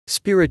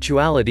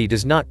Spirituality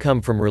does not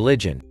come from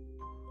religion.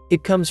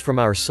 It comes from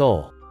our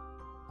soul.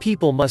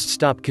 People must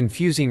stop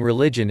confusing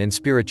religion and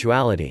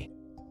spirituality.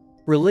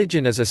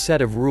 Religion is a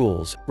set of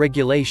rules,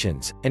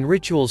 regulations, and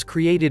rituals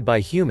created by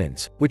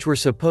humans, which were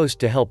supposed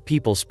to help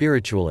people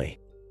spiritually.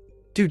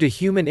 Due to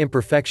human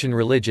imperfection,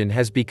 religion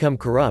has become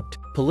corrupt,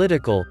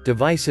 political,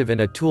 divisive,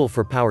 and a tool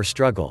for power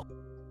struggle.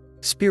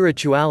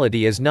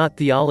 Spirituality is not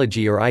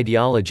theology or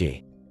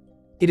ideology.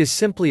 It is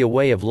simply a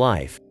way of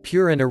life,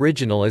 pure and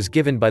original as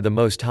given by the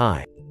Most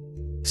High.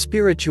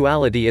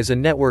 Spirituality is a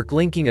network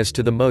linking us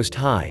to the Most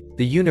High,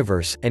 the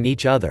universe, and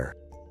each other.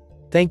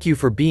 Thank you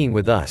for being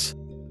with us.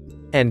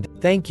 And,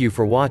 thank you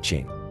for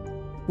watching.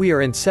 We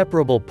are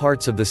inseparable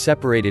parts of the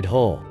separated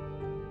whole.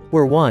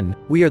 We're one,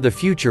 we are the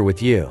future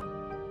with you.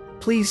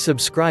 Please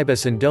subscribe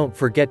us and don't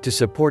forget to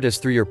support us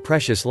through your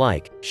precious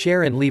like,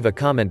 share and leave a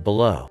comment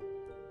below.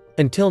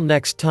 Until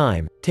next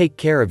time, take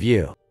care of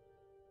you.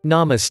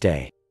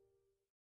 Namaste.